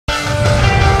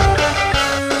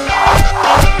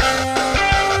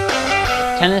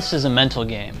Tennis is a mental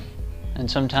game, and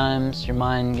sometimes your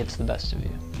mind gets the best of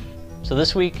you. So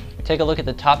this week, we take a look at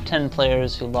the top 10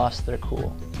 players who lost their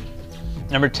cool.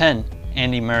 Number 10,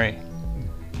 Andy Murray.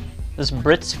 This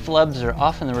Brit's flubs are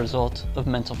often the result of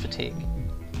mental fatigue.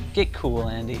 Get cool,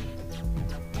 Andy.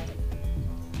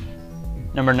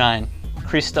 Number 9,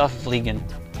 Christoph Vliegen.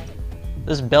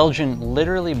 This Belgian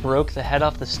literally broke the head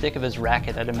off the stick of his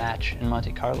racket at a match in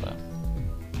Monte Carlo.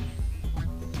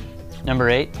 Number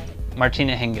 8,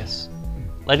 Martina Hingis.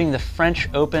 Letting the French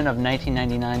Open of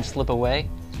 1999 slip away,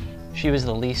 she was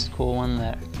the least cool one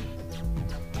there.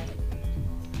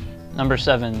 Number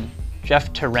 7,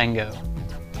 Jeff Tarango.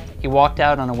 He walked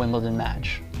out on a Wimbledon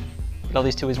match, but at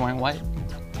least he was wearing white.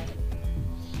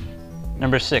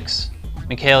 Number 6,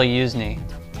 Mikhail Yuzny.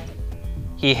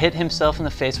 He hit himself in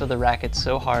the face with a racket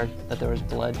so hard that there was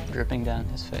blood dripping down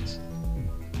his face.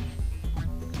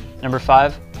 Number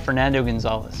 5, Fernando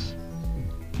Gonzalez.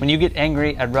 When you get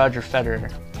angry at Roger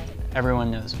Federer,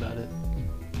 everyone knows about it.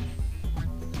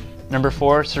 Number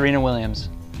 4, Serena Williams.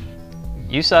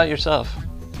 You saw it yourself.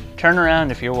 Turn around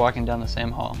if you're walking down the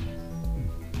same hall.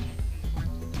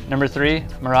 Number 3,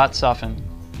 Marat Safin.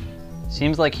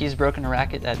 Seems like he's broken a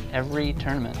racket at every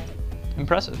tournament.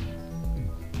 Impressive.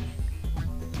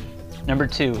 Number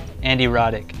 2, Andy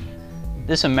Roddick.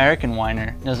 This American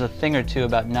whiner knows a thing or two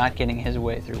about not getting his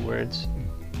way through words.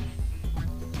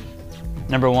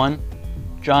 Number 1,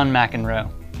 John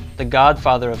McEnroe, the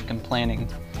godfather of complaining.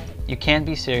 You can't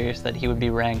be serious that he would be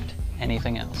ranked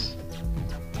anything else.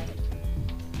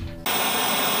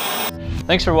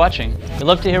 Thanks for watching. We'd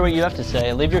love to hear what you have to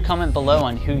say. Leave your comment below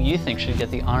on who you think should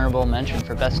get the honorable mention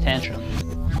for Best Tantrum.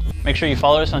 Make sure you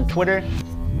follow us on Twitter,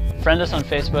 friend us on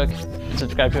Facebook, and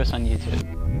subscribe to us on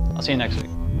YouTube. I'll see you next week.